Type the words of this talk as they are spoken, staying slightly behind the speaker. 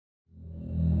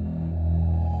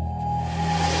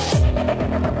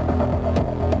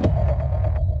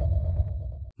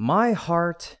My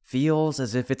heart feels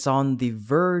as if it's on the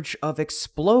verge of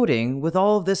exploding with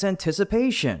all of this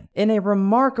anticipation. In a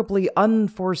remarkably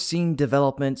unforeseen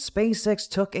development, SpaceX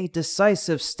took a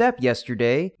decisive step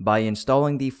yesterday by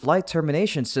installing the Flight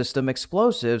Termination System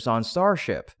explosives on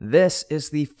Starship. This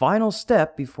is the final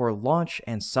step before launch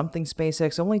and something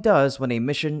SpaceX only does when a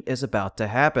mission is about to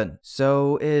happen.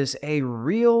 So is a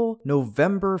real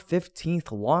November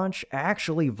 15th launch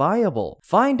actually viable?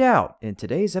 Find out in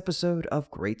today's episode of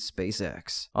Great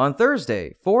SpaceX. On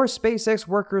Thursday, 4 SpaceX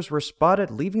workers were spotted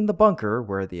leaving the bunker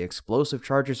where the explosive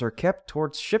charges are kept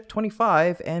towards Ship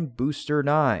 25 and Booster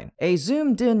 9. A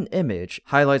zoomed-in image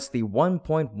highlights the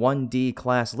 1.1D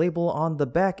class label on the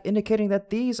back, indicating that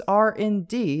these are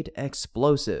indeed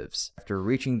explosives. After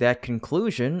reaching that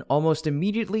conclusion, almost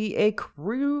immediately a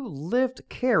crew lift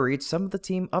carried some of the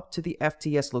team up to the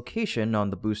FTS location on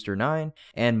the Booster 9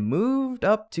 and moved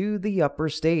up to the upper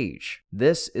stage.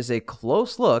 This is a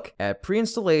close look at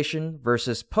pre-installation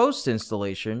versus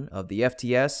post-installation of the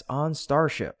FTS on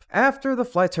Starship. After the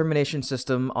Flight Termination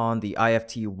System on the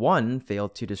IFT-1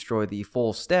 failed to destroy the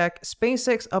full stack,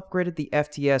 SpaceX upgraded the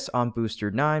FTS on Booster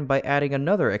 9 by adding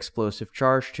another explosive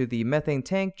charge to the methane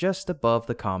tank just above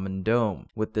the common dome.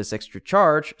 With this extra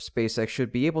charge, SpaceX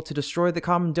should be able to destroy the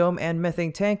common dome and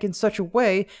methane tank in such a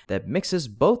way that mixes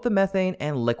both the methane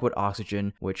and liquid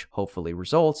oxygen, which hopefully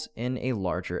results in a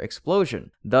larger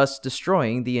explosion, thus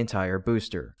destroying the entire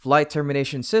booster. Flight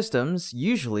termination systems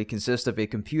usually consist of a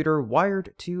computer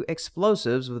wired to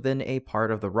explosives within a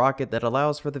part of the rocket that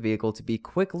allows for the vehicle to be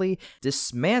quickly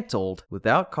dismantled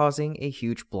without causing a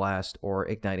huge blast or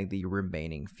igniting the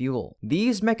remaining fuel.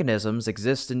 These mechanisms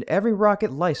exist in every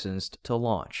rocket licensed to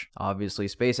launch. Obviously,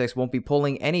 SpaceX won't be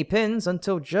pulling any pins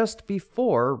until just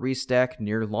before restack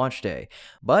near launch day,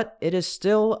 but it is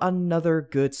still another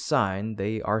good sign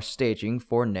they are staging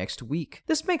for next week.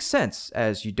 This makes sense,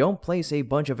 as you don't place a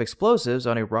bunch of explosives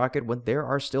on a rocket when there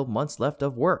are still months left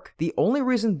of work. The only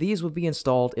reason these would be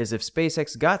installed is if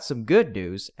SpaceX got some good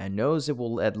news and knows it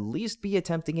will at least be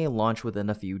attempting a launch within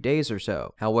a few days or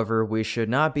so. However, we should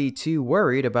not be too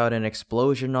worried about an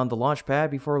explosion on the launch pad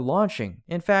before launching.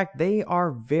 In fact, they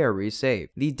are very safe.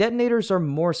 The detonators are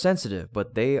more sensitive,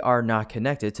 but they are not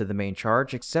connected to the main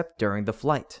charge except during the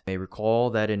flight. You may recall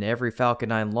that in every Falcon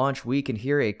 9 launch, we can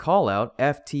hear a call out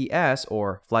FTS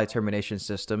or Flight Termination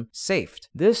System safed.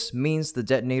 This means the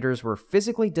detonators were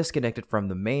physically disconnected from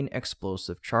the main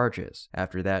explosive charges.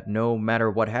 After that, no matter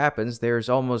what happens, there's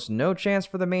almost no chance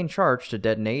for the main charge to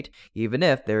detonate, even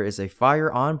if there is a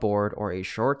fire on board or a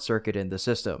short circuit in the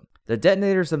system. The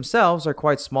detonators themselves are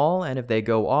quite small, and if they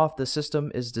go off, the system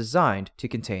is designed to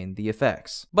contain the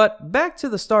effects. But back to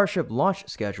the Starship launch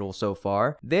schedule so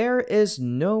far, there is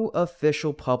no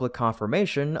official public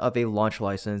confirmation of a launch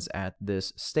license at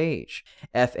this stage.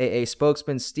 FAA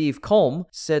spokesman Steve Colm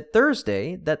said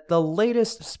Thursday that the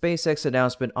latest SpaceX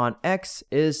announcement on X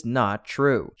is not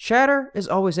true. Chatter is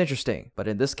always interesting, but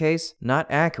in this case, not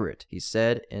accurate, he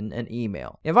said in an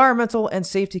email. Environmental and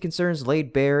safety concerns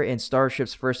laid bare in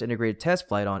Starship's first integrated test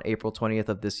flight on April 20th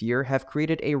of this year have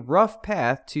created a rough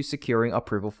path to securing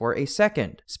approval for a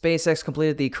second. SpaceX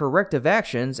completed the corrective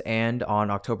actions, and on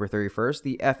October 31st,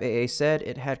 the FAA said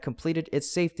it had completed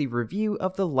its safety review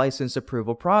of the license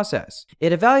approval process.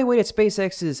 It evaluated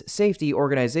SpaceX's safety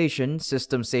organization,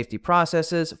 system safety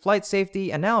processes, flight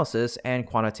safety analysis, and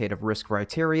quantitative risk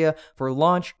criteria for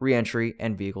launch, reentry,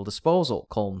 and vehicle disposal,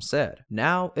 Colm said.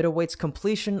 Now it awaits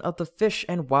completion of the Fish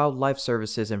and Wildlife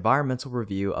Service's environmental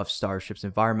review of Starship's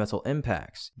environmental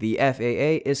impacts. The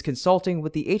FAA is consulting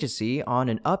with the agency on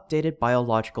an updated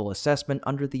biological assessment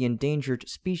under the Endangered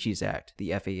Species Act,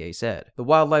 the FAA said. The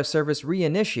Wildlife Service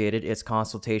reinitiated its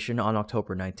consultation on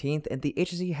October 19th, and the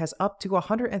agency has up to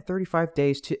 135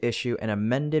 days to issue an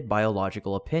amended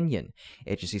biological opinion,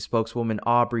 agency spokeswoman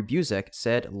Aubrey Buzek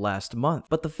said last month.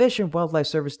 But the Fish and Wildlife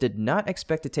Service did not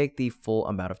expect to take the full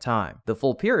amount of time. The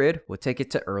full period would take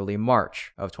it to early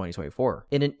March of 2024.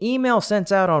 In an email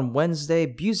sent out on Wednesday,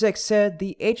 Buzek said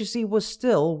the agency was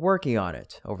still working on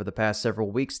it. Over the past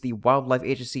several weeks, the Wildlife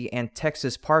Agency and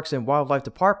Texas Parks and Wildlife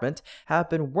Department have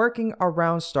been working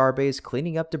around Starbase,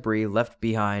 cleaning up debris left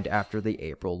behind after the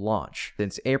April launch.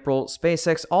 Since April,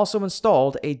 SpaceX also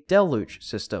installed a deluge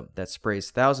system that sprays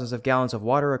thousands of gallons of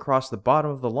water across the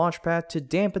bottom of the launch pad to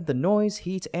dampen the noise,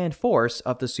 heat, and force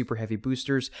of the Super Heavy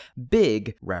booster's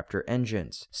big Raptor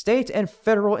engines. State and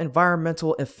federal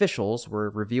environmental officials were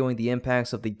reviewing the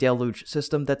impacts of of the deluge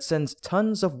system that sends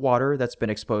tons of water that's been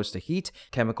exposed to heat,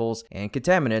 chemicals, and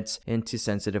contaminants into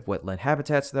sensitive wetland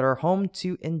habitats that are home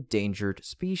to endangered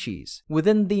species.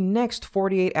 Within the next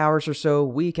 48 hours or so,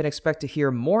 we can expect to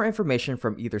hear more information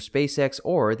from either SpaceX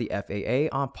or the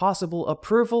FAA on possible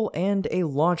approval and a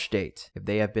launch date. If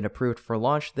they have been approved for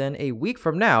launch, then a week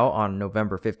from now, on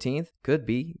November 15th, could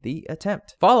be the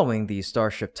attempt. Following the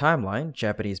Starship timeline,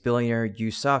 Japanese billionaire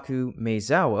Yusaku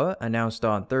Maezawa announced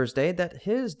on Thursday that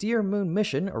his dearMoon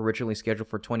mission, originally scheduled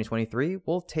for 2023,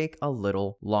 will take a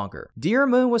little longer.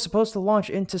 dearMoon was supposed to launch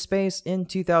into space in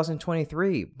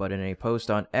 2023, but in a post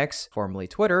on X, formerly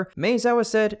Twitter, Maezawa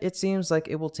said it seems like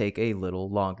it will take a little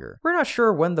longer. We're not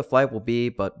sure when the flight will be,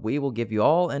 but we will give you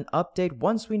all an update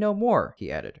once we know more,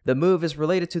 he added. The move is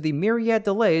related to the myriad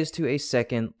delays to a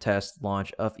second test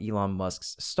launch of Elon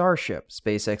Musk's Starship,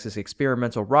 SpaceX's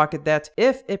experimental rocket that,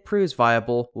 if it proves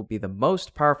viable, will be the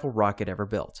most powerful rocket ever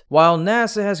built. While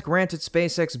NASA has granted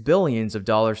SpaceX billions of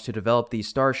dollars to develop the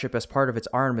Starship as part of its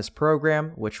Artemis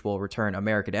program, which will return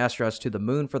American astronauts to the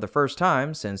moon for the first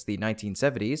time since the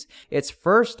 1970s, its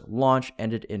first launch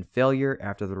ended in failure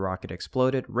after the rocket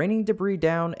exploded, raining debris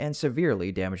down and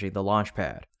severely damaging the launch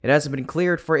pad. It hasn't been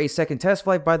cleared for a second test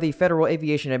flight by the Federal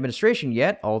Aviation Administration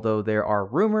yet, although there are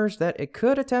rumors that it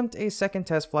could attempt a second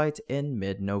test flight in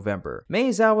mid-November.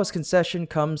 Maezawa's concession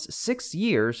comes 6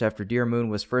 years after dearMoon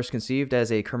was first conceived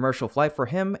as a commercial flight for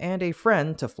him and a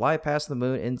friend to fly past the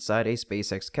moon inside a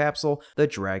SpaceX capsule, the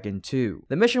Dragon 2.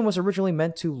 The mission was originally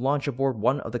meant to launch aboard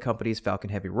one of the company's Falcon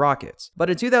Heavy rockets,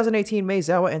 but in 2018,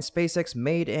 Maezawa and SpaceX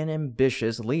made an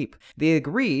ambitious leap. They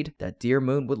agreed that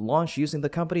dearMoon would launch using the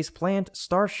company's planned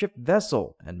Starship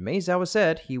vessel, and Maezawa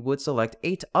said he would select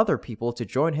 8 other people to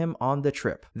join him on the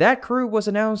trip. That crew was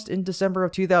announced in December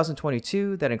of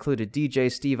 2022 that included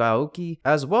DJ Steve Aoki,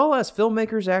 as well as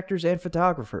filmmakers, actors, and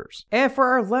photographers. And for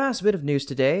our last bit of news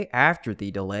today, after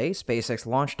the delay, SpaceX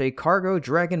launched a cargo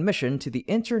Dragon mission to the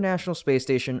International Space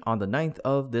Station on the 9th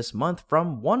of this month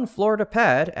from one Florida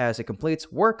pad as it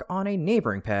completes work on a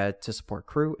neighboring pad to support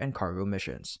crew and cargo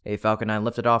missions. A Falcon 9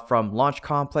 lifted off from Launch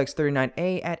Complex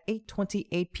 39A at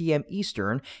 8:28 p.m.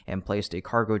 Eastern and placed a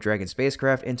cargo Dragon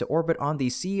spacecraft into orbit on the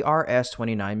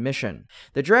CRS-29 mission.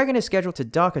 The Dragon is scheduled to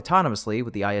dock autonomously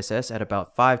with the ISS at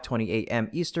about 5:20 a.m.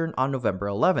 Eastern on November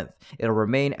 11th. It'll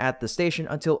remain at the station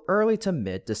until early to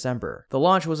mid-December. The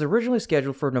launch was originally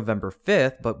scheduled for November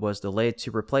 5th, but was delayed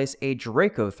to replace a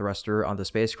Draco thruster on the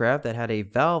spacecraft that had a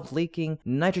valve-leaking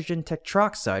nitrogen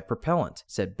tetroxide propellant,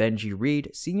 said Benji Reed,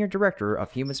 Senior Director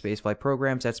of Human Spaceflight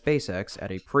Programs at SpaceX,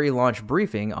 at a pre-launch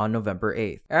briefing on November 8th.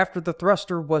 After the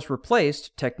thruster was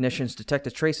replaced, technicians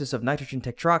detected traces of nitrogen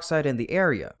tetroxide in the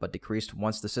area, but decreased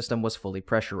once the system was fully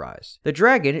pressurized. The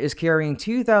Dragon is carrying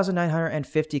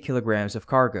 2,950 kilograms of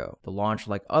cargo. The launch,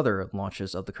 like other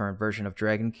launches of the current version of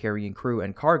Dragon carrying crew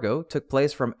and cargo, took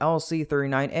place from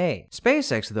LC-39A.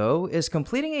 SpaceX, though, is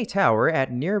completing a tower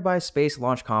at nearby Space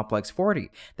Launch Complex 40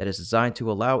 that is designed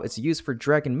to allow its use for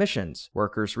Dragon missions.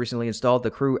 Workers recently installed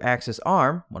the crew access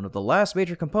arm, one of the last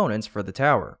major components for the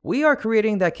tower. We are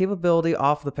creating that capability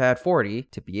off the Pad 40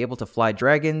 to be able to fly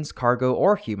Dragons, cargo,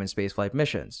 or human spaceflight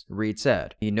missions, Reed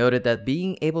said. He noted that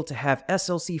being able to have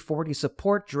SLC-40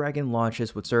 support Dragon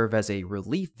launches would serve as a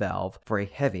relief valve for a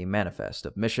heavy manifest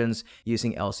of missions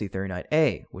using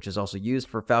LC-39A, which is also used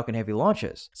for Falcon Heavy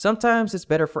launches. Sometimes it's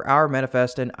better for our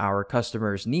manifest and our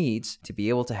customers' needs to be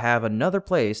able to have another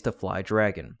place to fly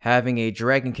Dragon. Having a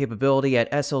Dragon capability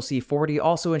at SLC-40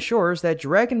 also ensures that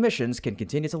Dragon missions can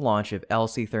continue to launch if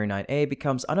LC-39A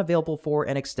becomes unavailable for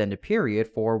an extended period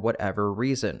for whatever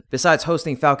reason. Besides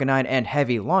hosting Falcon 9 and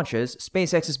Heavy launches,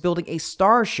 SpaceX is building a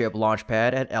Starship launch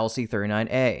pad at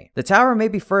LC-39A. The tower may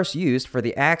be first used for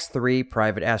the AX-3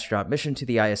 private astronaut mission to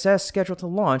the ISS scheduled to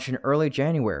launch in early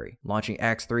January. Launching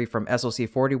AX-3 from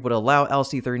SLC-40 would allow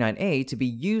LC-39A to be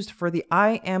used for the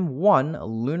IM-1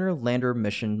 lunar lander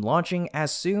mission launching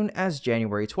as soon as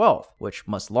January 12th, which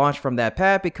must launch from that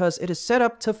pad because it is set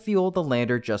up to fuel the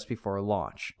lander just before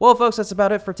launch. Well, folks, that's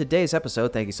about it for today's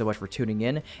episode. Thank you so much for tuning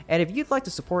in, and if you'd like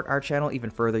to support our channel even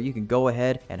further, you can go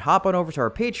ahead and hop on over to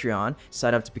our Patreon,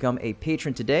 sign up to become a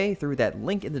patron today through that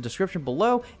link in the description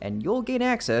below, and you'll gain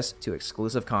access to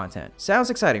exclusive content. Sounds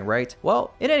exciting, right?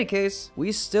 Well, in any case,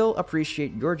 we still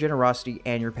appreciate your generosity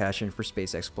and your passion for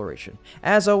space exploration.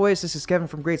 As always, this is Kevin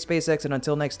from Great SpaceX, and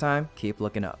until next time, keep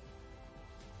looking up.